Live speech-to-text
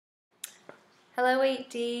Hello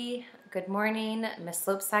 8D, good morning. Miss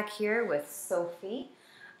Lopesack here with Sophie.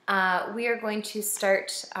 We are going to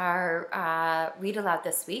start our read aloud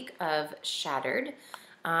this week of Shattered.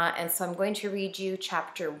 And so I'm going to read you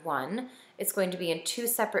chapter 1. It's going to be in two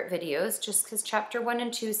separate videos just because chapter 1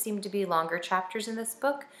 and 2 seem to be longer chapters in this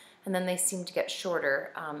book, and then they seem to get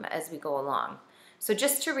shorter as we go along. So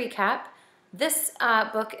just to recap, this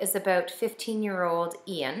book is about 15-year-old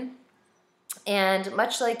Ian. And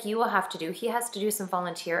much like you will have to do, he has to do some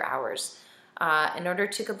volunteer hours in order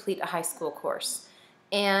to complete a high school course.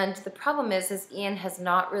 And the problem is Ian has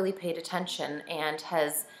not really paid attention and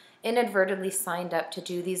has inadvertently signed up to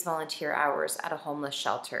do these volunteer hours at a homeless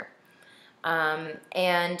shelter.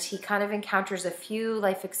 And he kind of encounters a few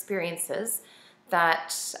life experiences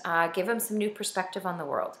that give him some new perspective on the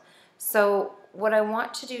world. So what I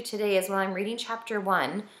want to do today is, while I'm reading chapter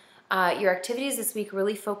 1, your activities this week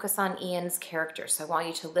really focus on Ian's character. So I want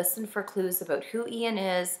you to listen for clues about who Ian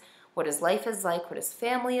is, what his life is like, what his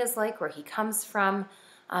family is like, where he comes from,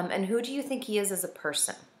 and who do you think he is as a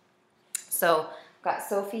person. So I've got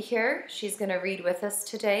Sophie here. She's going to read with us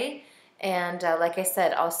today. And like I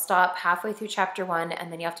said, I'll stop halfway through chapter 1, and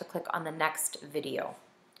then you have to click on the next video.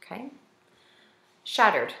 Okay?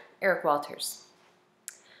 Shattered, Eric Walters.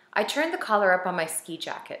 I turned the collar up on my ski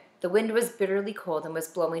jacket. The wind was bitterly cold and was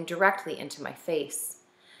blowing directly into my face.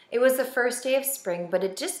 It was the first day of spring, but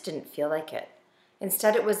it just didn't feel like it.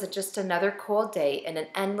 Instead, it was just another cold day in an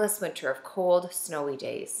endless winter of cold, snowy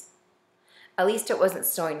days. At least it wasn't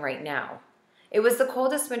snowing right now. It was the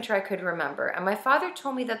coldest winter I could remember, and my father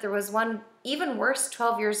told me that there was one even worse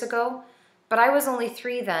 12 years ago, but I was only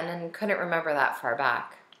 3 then and couldn't remember that far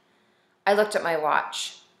back. I looked at my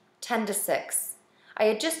watch. 10 to 6. I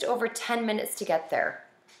had just over 10 minutes to get there.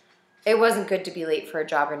 It wasn't good to be late for a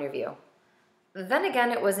job interview. Then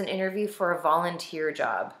again, it was an interview for a volunteer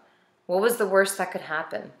job. What was the worst that could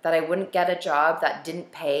happen? That I wouldn't get a job that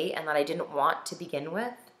didn't pay and that I didn't want to begin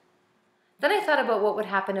with? Then I thought about what would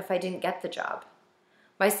happen if I didn't get the job.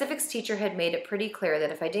 My civics teacher had made it pretty clear that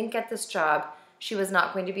if I didn't get this job, she was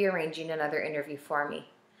not going to be arranging another interview for me.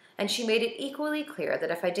 And she made it equally clear that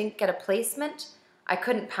if I didn't get a placement, I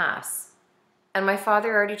couldn't pass. And my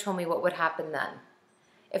father already told me what would happen then.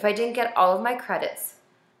 If I didn't get all of my credits,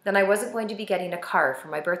 then I wasn't going to be getting a car for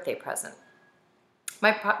my birthday present.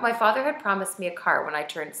 My father had promised me a car when I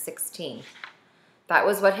turned 16. That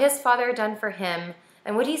was what his father had done for him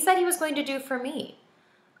and what he said he was going to do for me.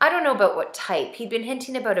 I don't know about what type. He'd been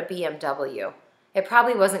hinting about a BMW. It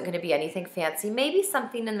probably wasn't going to be anything fancy, maybe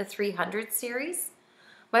something in the 300 series.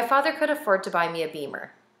 My father could afford to buy me a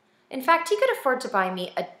Beamer. In fact, he could afford to buy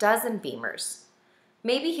me a dozen Beamers.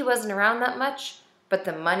 Maybe he wasn't around that much, but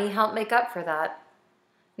the money helped make up for that.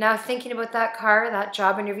 Now thinking about that car, that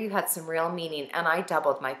job interview had some real meaning, and I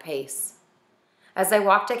doubled my pace. As I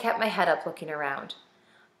walked, I kept my head up looking around.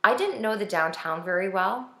 I didn't know the downtown very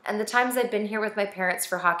well, and the times I'd been here with my parents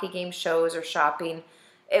for hockey game shows or shopping,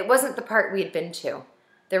 it wasn't the part we had been to.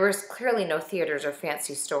 There was clearly no theaters or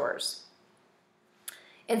fancy stores.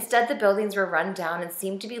 Instead, the buildings were run down and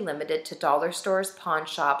seemed to be limited to dollar stores, pawn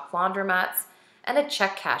shop, laundromats, and a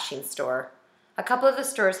check cashing store. A couple of the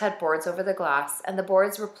stores had boards over the glass, and the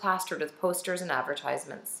boards were plastered with posters and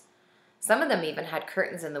advertisements. Some of them even had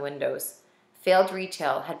curtains in the windows. Failed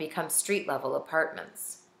retail had become street-level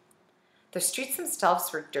apartments. The streets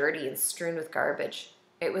themselves were dirty and strewn with garbage.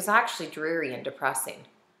 It was actually dreary and depressing.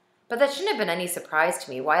 But that shouldn't have been any surprise to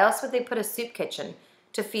me. Why else would they put a soup kitchen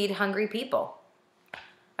to feed hungry people?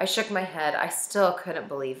 I shook my head. I still couldn't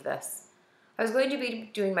believe this. I was going to be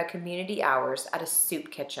doing my community hours at a soup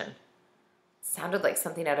kitchen. It sounded like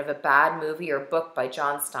something out of a bad movie or book by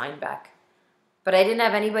John Steinbeck. But I didn't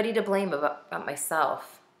have anybody to blame but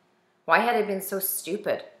myself. Why had I been so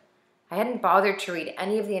stupid? I hadn't bothered to read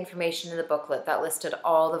any of the information in the booklet that listed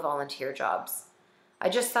all the volunteer jobs. I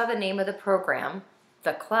just saw the name of the program,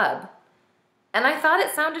 the club, and I thought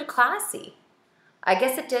it sounded classy. I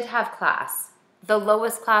guess it did have class. The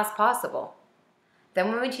lowest class possible. Then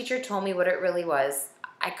when my teacher told me what it really was,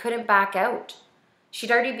 I couldn't back out. She'd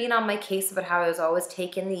already been on my case about how I was always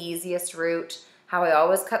taking the easiest route, how I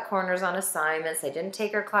always cut corners on assignments, I didn't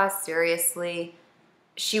take her class seriously.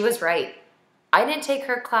 She was right. I didn't take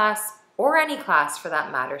her class, or any class for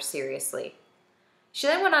that matter, seriously. She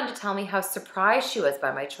then went on to tell me how surprised she was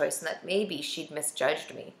by my choice and that maybe she'd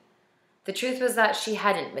misjudged me. The truth was that she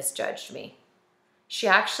hadn't misjudged me. She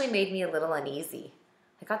actually made me a little uneasy.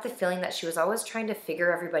 I got the feeling that she was always trying to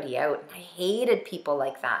figure everybody out, and I hated people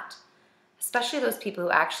like that, especially those people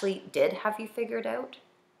who actually did have you figured out.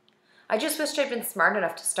 I just wished I'd been smart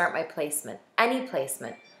enough to start my placement, any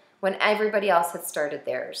placement, when everybody else had started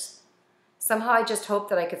theirs. Somehow I just hoped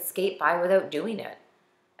that I could skate by without doing it.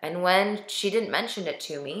 And when she didn't mention it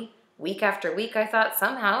to me, week after week, I thought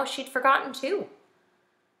somehow she'd forgotten too.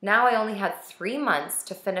 Now I only had 3 months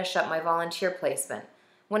to finish up my volunteer placement,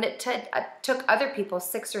 when it took other people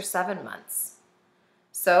 6 or 7 months.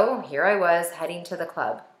 So here I was heading to the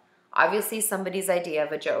club. Obviously somebody's idea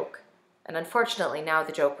of a joke. And unfortunately now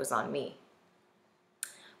the joke was on me.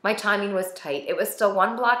 My timing was tight. It was still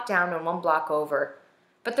 1 block down and 1 block over.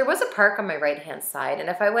 But there was a park on my right-hand side, and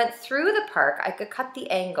if I went through the park, I could cut the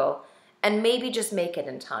angle and maybe just make it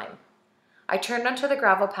in time. I turned onto the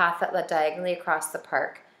gravel path that led diagonally across the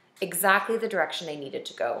park, exactly the direction I needed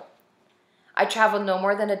to go. I traveled no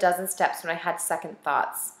more than a dozen steps when I had second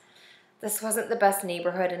thoughts. This wasn't the best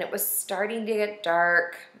neighborhood, and it was starting to get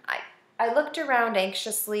dark. I looked around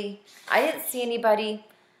anxiously. I didn't see anybody,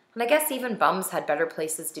 and I guess even bums had better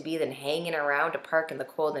places to be than hanging around a park in the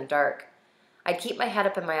cold and dark. I'd keep my head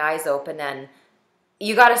up and my eyes open and,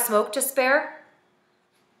 "You got a smoke to spare?"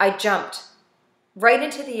 I jumped right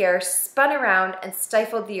into the air, spun around, and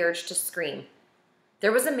stifled the urge to scream.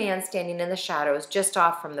 There was a man standing in the shadows just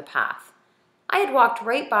off from the path. I had walked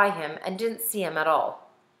right by him and didn't see him at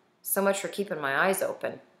all. So much for keeping my eyes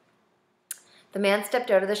open. The man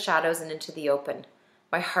stepped out of the shadows and into the open.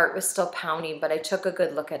 My heart was still pounding, but I took a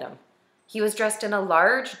good look at him. He was dressed in a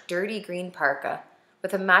large, dirty green parka,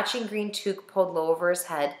 with a matching green toque pulled low over his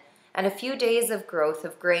head and a few days of growth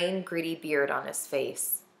of graying, gritty beard on his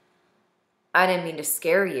face. "I didn't mean to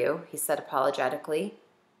scare you," he said apologetically.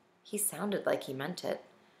 He sounded like he meant it.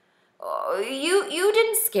 "Oh, you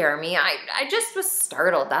didn't scare me. I just was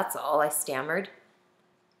startled, that's all," I stammered.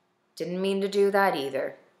 "Didn't mean to do that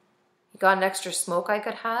either. You got an extra smoke I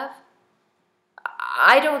could have?"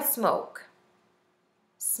 "I don't smoke."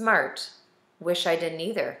 "Smart. Wish I didn't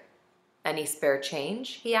either. Any spare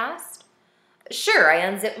change?" he asked. "Sure." I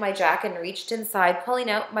unzipped my jacket and reached inside, pulling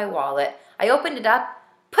out my wallet. I opened it up.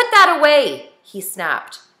 "Put that away," he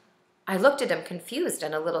snapped. I looked at him confused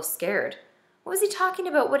and a little scared. What was he talking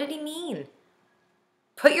about? What did he mean?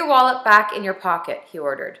 "Put your wallet back in your pocket," he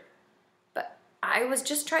ordered. "But I was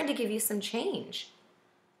just trying to give you some change."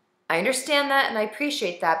 "I understand that and I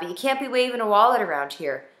appreciate that, but you can't be waving a wallet around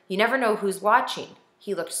here. You never know who's watching."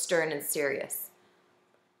 He looked stern and serious.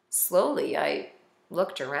 Slowly, I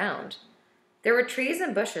looked around. There were trees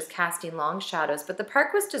and bushes casting long shadows, but the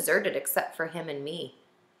park was deserted except for him and me.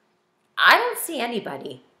 "I don't see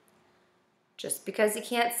anybody." "Just because you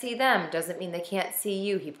can't see them doesn't mean they can't see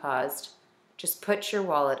you," he paused. "Just put your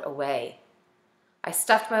wallet away." I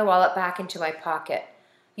stuffed my wallet back into my pocket.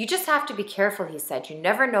 "You just have to be careful," he said. "You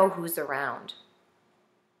never know who's around."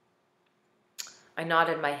 I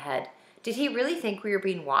nodded my head. Did he really think we were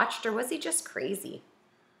being watched, or was he just crazy?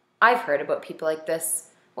 I've heard about people like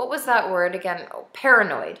this. What was that word again? Oh,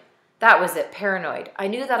 paranoid. That was it, paranoid. I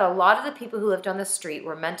knew that a lot of the people who lived on the street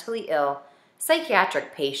were mentally ill,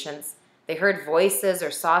 psychiatric patients. They heard voices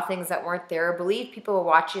or saw things that weren't there, or believed people were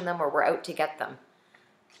watching them or were out to get them.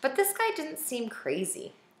 But this guy didn't seem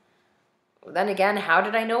crazy. Then again, how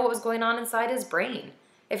did I know what was going on inside his brain?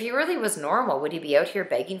 If he really was normal, would he be out here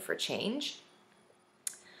begging for change?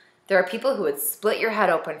 There are people who would split your head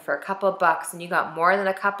open for a couple of bucks, and you got more than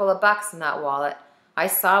a couple of bucks in that wallet. I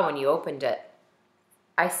saw when you opened it.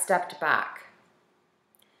 I stepped back.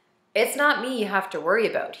 "It's not me you have to worry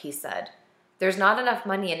about," he said. "There's not enough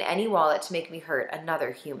money in any wallet to make me hurt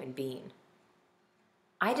another human being."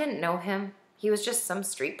 I didn't know him. He was just some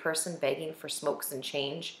street person begging for smokes and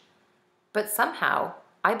change. But somehow,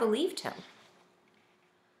 I believed him.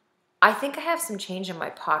 "I think I have some change in my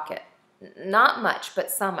pocket." "Not much,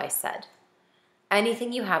 but some," I said.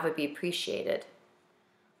 "Anything you have would be appreciated."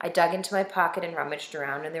 I dug into my pocket and rummaged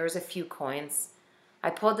around, and there was a few coins.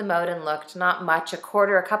 I pulled them out and looked. Not much, a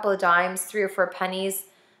quarter, a couple of dimes, 3 or 4 pennies,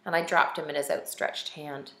 and I dropped them in his outstretched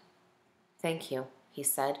hand. "Thank you," he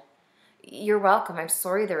said. "You're welcome. I'm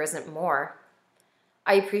sorry there isn't more."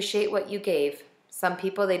 "I appreciate what you gave. Some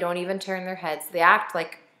people, they don't even turn their heads. They act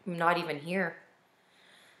like I'm not even here."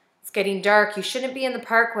 "It's getting dark. You shouldn't be in the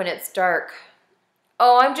park when it's dark."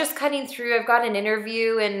 "Oh, I'm just cutting through. I've got an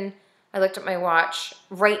interview," and I looked at my watch.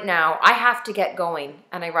 "Right now. I have to get going."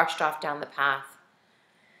 And I rushed off down the path.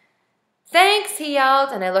 "Thanks," he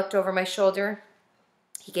yelled, and I looked over my shoulder.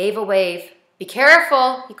 He gave a wave. "Be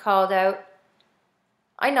careful," he called out.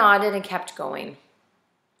 I nodded and kept going.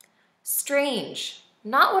 Strange.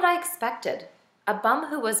 Not what I expected. A bum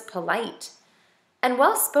who was polite and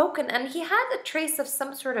well-spoken, and he had a trace of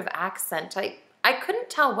some sort of accent. I couldn't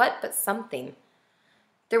tell what, but something.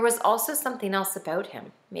 There was also something else about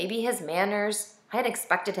him. Maybe his manners. I had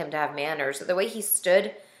expected him to have manners. The way he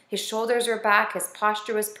stood, his shoulders were back, his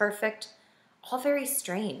posture was perfect. All very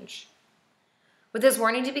strange. With his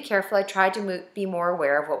warning to be careful, I tried to be more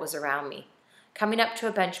aware of what was around me. Coming up to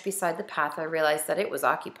a bench beside the path, I realized that it was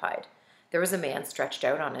occupied. There was a man stretched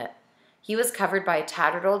out on it. He was covered by a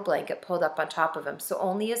tattered old blanket pulled up on top of him, so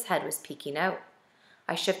only his head was peeking out.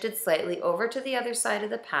 I shifted slightly over to the other side of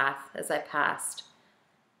the path as I passed.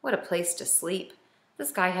 What a place to sleep.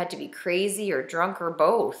 This guy had to be crazy or drunk or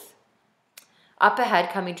both. Up ahead,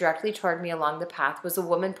 coming directly toward me along the path, was a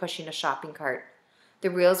woman pushing a shopping cart. The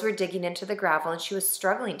wheels were digging into the gravel, and she was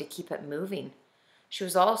struggling to keep it moving. She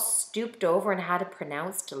was all stooped over and had a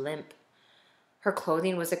pronounced limp. Her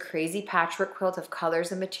clothing was a crazy patchwork quilt of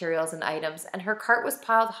colors and materials and items, and her cart was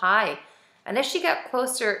piled high, and as she got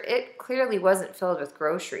closer, it clearly wasn't filled with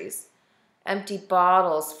groceries. Empty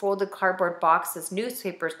bottles, folded cardboard boxes,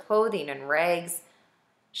 newspapers, clothing, and rags.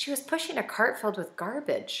 She was pushing a cart filled with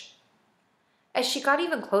garbage. As she got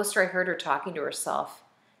even closer, I heard her talking to herself.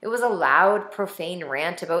 It was a loud, profane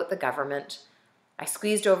rant about the government. I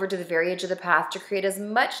squeezed over to the very edge of the path to create as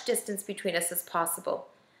much distance between us as possible.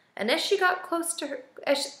 And as she got close,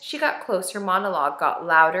 her monologue got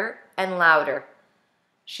louder and louder.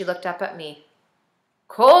 She looked up at me.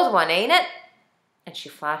 "Cold one, ain't it?" And she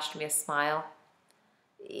flashed me a smile.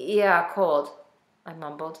 "Yeah, cold," I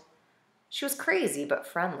mumbled. She was crazy but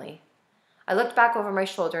friendly. I looked back over my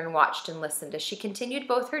shoulder and watched and listened as she continued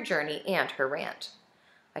both her journey and her rant.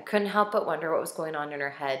 I couldn't help but wonder what was going on in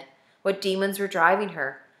her head, what demons were driving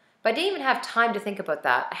her. But I didn't even have time to think about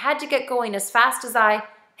that. I had to get going as fast as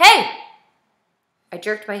Hey! I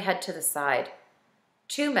jerked my head to the side.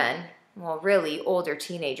 Two men, well, really older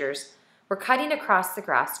teenagers, were cutting across the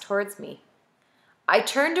grass towards me. I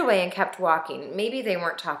turned away and kept walking. Maybe they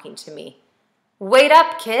weren't talking to me. "Wait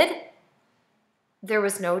up, kid!" There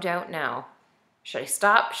was no doubt now. Should I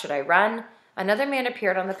stop? Should I run? Another man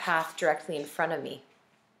appeared on the path directly in front of me.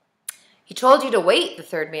 "He told you to wait," the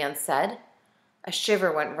third man said. A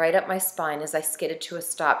shiver went right up my spine as I skidded to a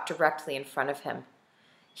stop directly in front of him.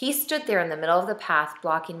 He stood there in the middle of the path,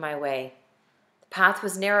 blocking my way. The path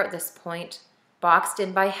was narrow at this point, boxed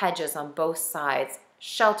in by hedges on both sides,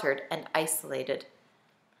 sheltered and isolated.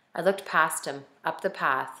 I looked past him, up the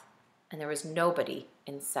path, and there was nobody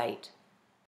in sight.